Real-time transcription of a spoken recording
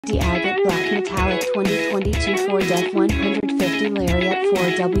The agate black metallic 2022 Ford F-150 Lariat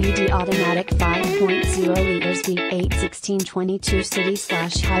 4WD automatic 5.0 liters V8 1622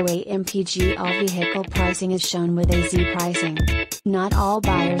 city/highway MPG. All vehicle pricing is shown with AZ pricing. Not all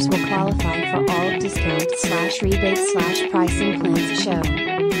buyers will qualify for all discount/rebate/pricing plans shown.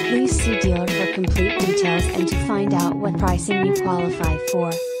 Please see dealer for complete details and to find out what pricing you qualify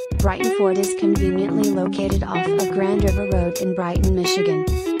for. Brighton Ford is conveniently located off of Grand River Road in Brighton, Michigan.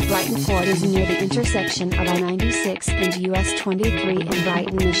 Brighton Ford is near the intersection of I-96 and US 23 in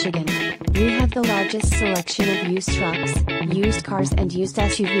Brighton, Michigan. We have the largest selection of used trucks, used cars and used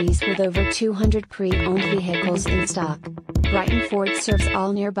SUVs with over 200 pre-owned vehicles in stock. Brighton Ford serves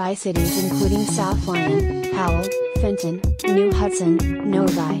all nearby cities including South Lyon, Powell, Fenton, New Hudson,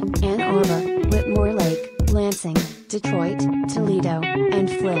 Novi, Ann Arbor, Whitmore Lake, Lansing, Detroit, Toledo, and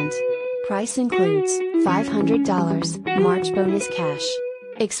Flint. Price includes $500 March bonus cash.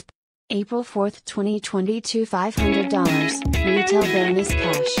 April 4, 2022 $500 retail bonus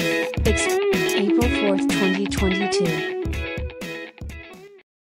cash. April 4, 2022.